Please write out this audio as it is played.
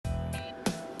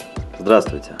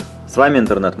Здравствуйте! С вами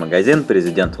интернет-магазин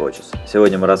Президент Watches.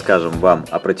 Сегодня мы расскажем вам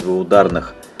о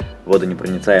противоударных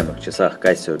водонепроницаемых часах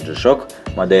Casio G-SHOCK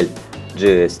модель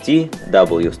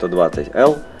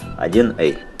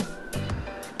GST-W120L-1A.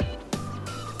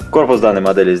 Корпус данной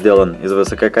модели сделан из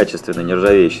высококачественной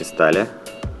нержавеющей стали.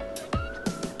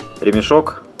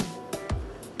 Ремешок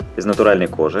из натуральной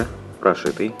кожи,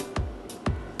 прошитый.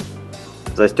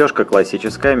 Застежка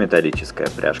классическая, металлическая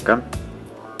пряжка.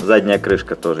 Задняя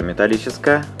крышка тоже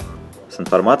металлическая, с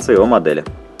информацией о модели.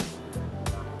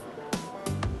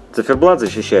 Циферблат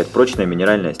защищает прочное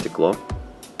минеральное стекло,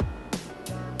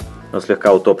 но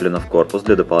слегка утоплено в корпус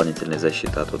для дополнительной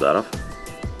защиты от ударов.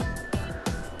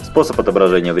 Способ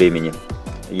отображения времени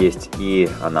есть и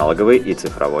аналоговый, и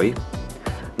цифровой.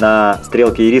 На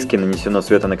стрелке и риски нанесено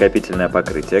светонакопительное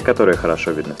покрытие, которое хорошо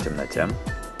видно в темноте.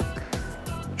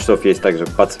 У часов есть также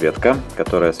подсветка,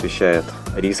 которая освещает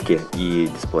риски и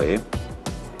дисплеи.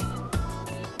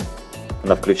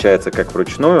 Она включается как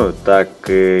вручную, так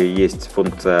и есть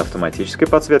функция автоматической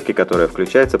подсветки, которая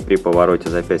включается при повороте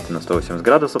запястья на 180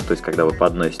 градусов, то есть когда вы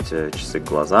подносите часы к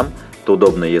глазам. Это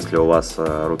удобно, если у вас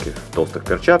руки в толстых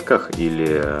перчатках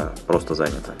или просто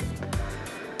заняты.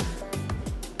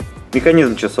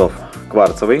 Механизм часов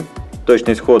кварцевый,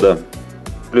 точность хода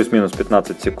плюс-минус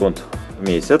 15 секунд в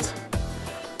месяц.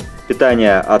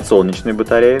 Питание от солнечной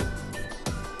батареи.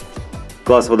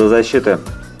 Класс водозащиты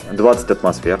 20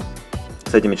 атмосфер.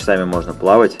 С этими часами можно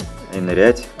плавать и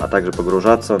нырять, а также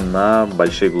погружаться на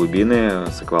большие глубины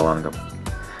с аквалангом.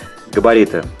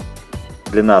 Габариты.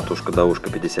 Длина от ушка до ушка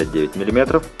 59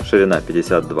 мм, ширина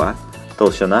 52 мм,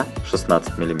 толщина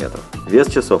 16 мм. Вес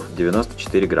часов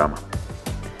 94 грамма.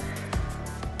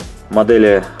 В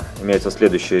модели имеются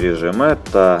следующие режимы.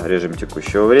 Это режим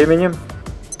текущего времени.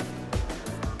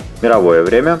 Мировое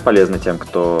время, полезно тем,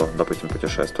 кто, допустим,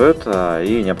 путешествует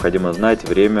и необходимо знать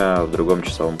время в другом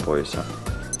часовом поясе.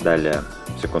 Далее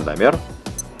секундомер,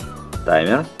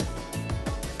 таймер,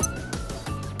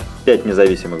 5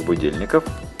 независимых будильников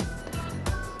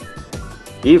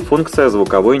и функция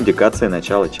звуковой индикации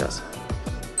начала часа.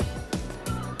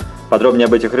 Подробнее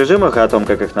об этих режимах и о том,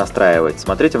 как их настраивать,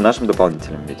 смотрите в нашем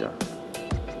дополнительном видео.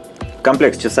 В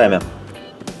комплект с часами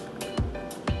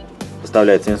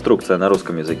поставляется инструкция на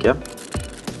русском языке,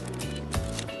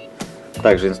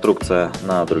 также инструкция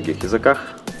на других языках.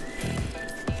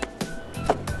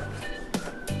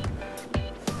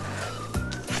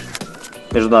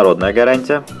 Международная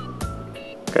гарантия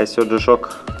Casio G-SHOCK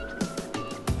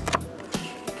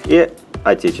и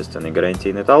отечественный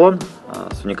гарантийный талон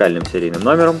с уникальным серийным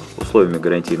номером, условиями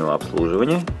гарантийного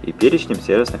обслуживания и перечнем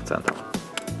сервисных центров.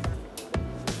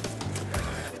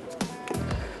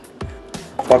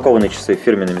 Упакованные часы в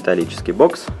фирменный металлический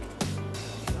бокс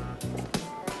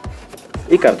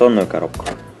и картонную коробку.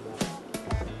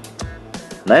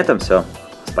 На этом все.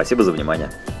 Спасибо за внимание.